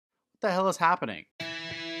What the hell is happening?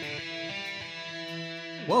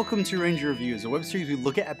 Welcome to Ranger Reviews, a web series we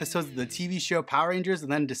look at episodes of the TV show Power Rangers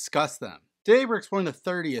and then discuss them. Today we're exploring the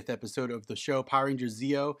 30th episode of the show Power Rangers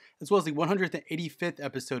Zeo, as well as the 185th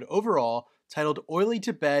episode overall, titled Oily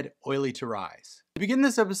to Bed, Oily to Rise. We begin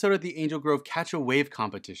this episode at the Angel Grove Catch a Wave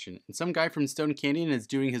competition, and some guy from Stone Canyon is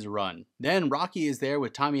doing his run. Then Rocky is there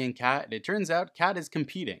with Tommy and Kat, and it turns out Kat is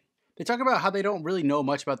competing. They talk about how they don't really know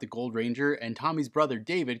much about the Gold Ranger, and Tommy's brother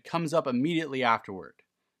David comes up immediately afterward.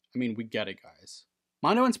 I mean, we get it, guys.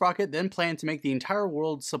 Mondo and Sprocket then plan to make the entire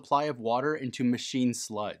world's supply of water into machine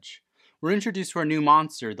sludge. We're introduced to our new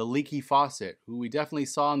monster, the Leaky Faucet, who we definitely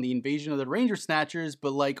saw in the Invasion of the Ranger Snatchers,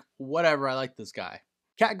 but like, whatever, I like this guy.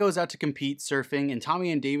 Kat goes out to compete surfing, and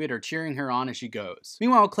Tommy and David are cheering her on as she goes.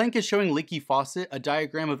 Meanwhile, Clank is showing Leaky Faucet a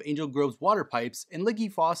diagram of Angel Grove's water pipes, and Leaky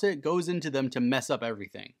Faucet goes into them to mess up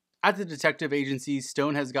everything. At the detective agency,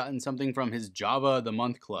 Stone has gotten something from his Java of the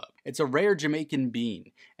Month club. It's a rare Jamaican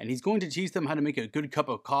bean, and he's going to teach them how to make a good cup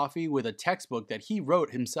of coffee with a textbook that he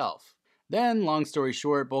wrote himself. Then, long story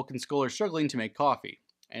short, Bulk and Skull are struggling to make coffee,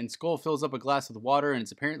 and Skull fills up a glass with water and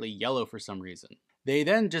it's apparently yellow for some reason. They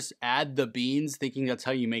then just add the beans, thinking that's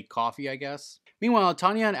how you make coffee, I guess. Meanwhile,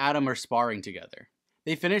 Tanya and Adam are sparring together.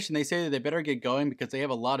 They finish and they say that they better get going because they have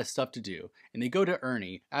a lot of stuff to do, and they go to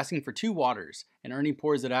Ernie, asking for 2 waters, and Ernie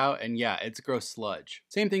pours it out, and yeah, it's gross sludge.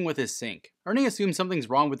 Same thing with his sink. Ernie assumes something's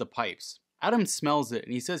wrong with the pipes. Adam smells it,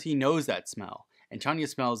 and he says he knows that smell, and Tanya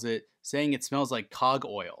smells it, saying it smells like cog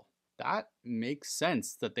oil. That makes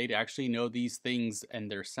sense that they'd actually know these things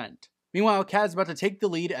and their scent. Meanwhile, Kat's about to take the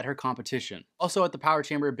lead at her competition. Also at the power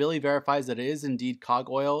chamber, Billy verifies that it is indeed cog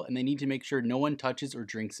oil, and they need to make sure no one touches or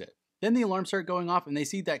drinks it. Then the alarms start going off and they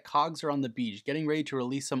see that cogs are on the beach, getting ready to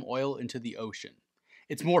release some oil into the ocean.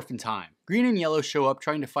 It's morphin' time. Green and yellow show up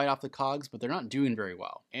trying to fight off the cogs, but they're not doing very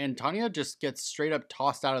well. And Tanya just gets straight up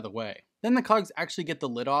tossed out of the way. Then the cogs actually get the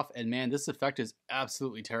lid off, and man, this effect is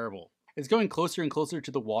absolutely terrible. It's going closer and closer to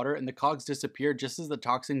the water, and the cogs disappear just as the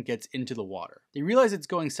toxin gets into the water. They realize it's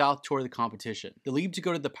going south toward the competition. They leave to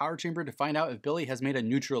go to the power chamber to find out if Billy has made a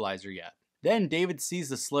neutralizer yet. Then David sees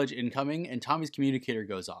the sludge incoming and Tommy's communicator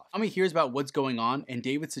goes off. Tommy hears about what's going on and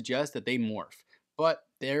David suggests that they morph, but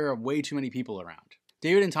there are way too many people around.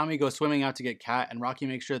 David and Tommy go swimming out to get Kat, and Rocky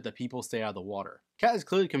makes sure that the people stay out of the water. Kat is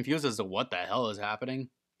clearly confused as to what the hell is happening.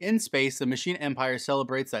 In space, the Machine Empire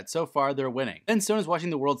celebrates that so far they're winning. Then Stone is watching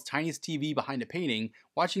the world's tiniest TV behind a painting,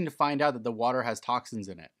 watching to find out that the water has toxins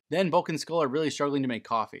in it. Then Bulk and Skull are really struggling to make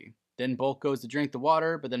coffee. Then Bulk goes to drink the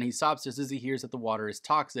water, but then he stops just as he hears that the water is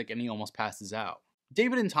toxic and he almost passes out.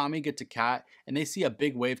 David and Tommy get to Kat, and they see a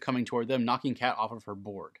big wave coming toward them, knocking Kat off of her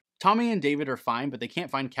board. Tommy and David are fine, but they can't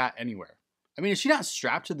find Kat anywhere. I mean, is she not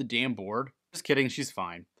strapped to the damn board? Just kidding, she's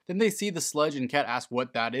fine. Then they see the sludge and Kat asks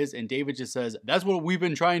what that is, and David just says, "That's what we've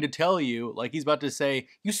been trying to tell you," like he's about to say,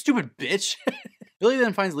 "You stupid bitch." Billy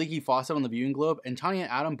then finds Leaky Faucet on the viewing globe, and Tanya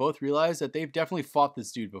and Adam both realize that they've definitely fought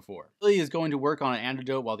this dude before. Billy is going to work on an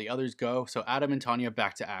antidote while the others go, so Adam and Tanya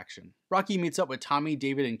back to action. Rocky meets up with Tommy,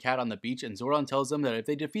 David, and Kat on the beach, and Zordon tells them that if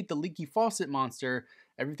they defeat the Leaky Faucet monster,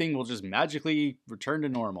 everything will just magically return to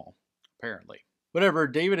normal. Apparently. Whatever,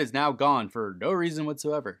 David is now gone for no reason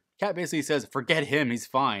whatsoever. Kat basically says, forget him, he's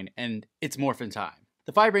fine, and it's morphin' time.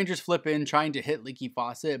 The 5 Rangers flip in, trying to hit Leaky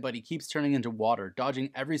Faucet, but he keeps turning into water,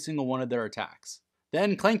 dodging every single one of their attacks.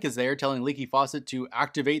 Then Clank is there telling Leaky Faucet to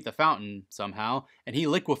activate the fountain somehow, and he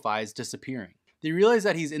liquefies, disappearing. They realize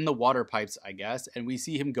that he's in the water pipes, I guess, and we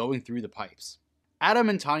see him going through the pipes. Adam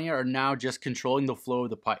and Tanya are now just controlling the flow of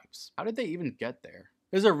the pipes. How did they even get there?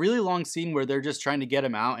 There's a really long scene where they're just trying to get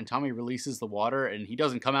him out, and Tommy releases the water, and he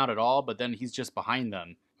doesn't come out at all, but then he's just behind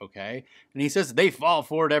them, okay? And he says they fall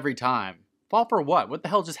for it every time. Fall for what? What the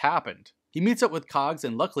hell just happened? He meets up with Cogs,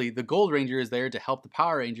 and luckily, the Gold Ranger is there to help the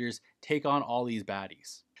Power Rangers take on all these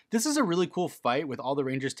baddies. This is a really cool fight with all the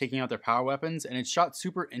Rangers taking out their power weapons, and it's shot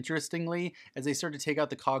super interestingly as they start to take out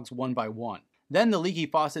the Cogs one by one. Then the Leaky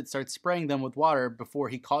Faucet starts spraying them with water before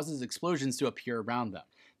he causes explosions to appear around them.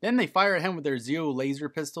 Then they fire at him with their Zeo laser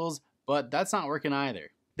pistols, but that's not working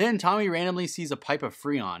either. Then Tommy randomly sees a pipe of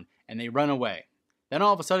Freon, and they run away. Then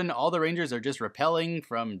all of a sudden, all the Rangers are just repelling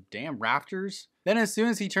from damn rafters. Then as soon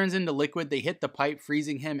as he turns into liquid, they hit the pipe,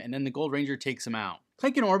 freezing him, and then the Gold Ranger takes him out.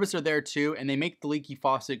 Clank and Orbis are there too, and they make the Leaky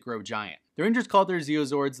Faucet grow giant. The Rangers call their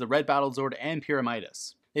Zeozords the Red Battle Zord and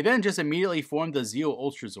Pyramidas. They then just immediately form the Zeo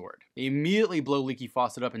Ultra Zord. They immediately blow Leaky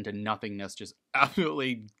Faucet up into nothingness, just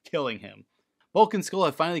absolutely killing him. Bulk and Skull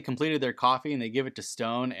have finally completed their coffee and they give it to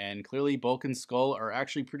Stone, and clearly Bulk and Skull are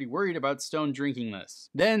actually pretty worried about Stone drinking this.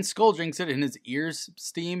 Then Skull drinks it and his ears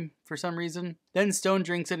steam for some reason. Then Stone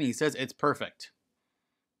drinks it and he says it's perfect.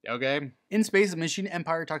 Okay? In space, Machine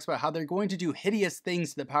Empire talks about how they're going to do hideous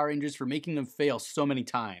things to the Power Rangers for making them fail so many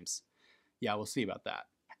times. Yeah, we'll see about that.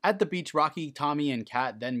 At the beach, Rocky, Tommy, and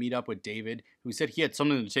Kat then meet up with David, who said he had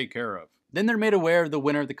something to take care of. Then they're made aware of the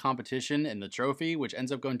winner of the competition and the trophy, which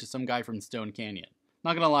ends up going to some guy from Stone Canyon.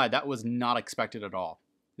 Not gonna lie, that was not expected at all.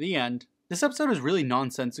 The end. This episode is really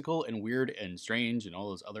nonsensical and weird and strange and all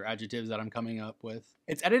those other adjectives that I'm coming up with.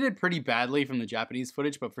 It's edited pretty badly from the Japanese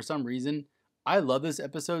footage, but for some reason, I love this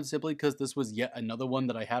episode simply because this was yet another one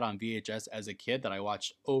that I had on VHS as a kid that I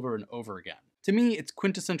watched over and over again. To me, it's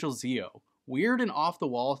quintessential Zeo. Weird and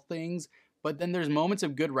off-the-wall things, but then there's moments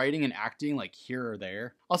of good writing and acting like here or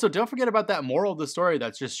there. Also, don't forget about that moral of the story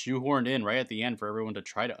that's just shoehorned in right at the end for everyone to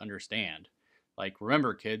try to understand. Like,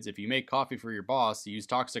 remember kids, if you make coffee for your boss, use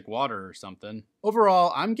toxic water or something.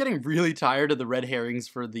 Overall, I'm getting really tired of the red herrings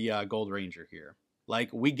for the Gold Ranger here. Like,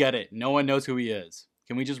 we get it, no one knows who he is.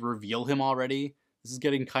 Can we just reveal him already? This is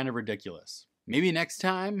getting kind of ridiculous. Maybe next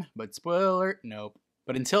time, but spoiler alert, nope.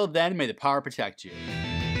 But until then, may the power protect you.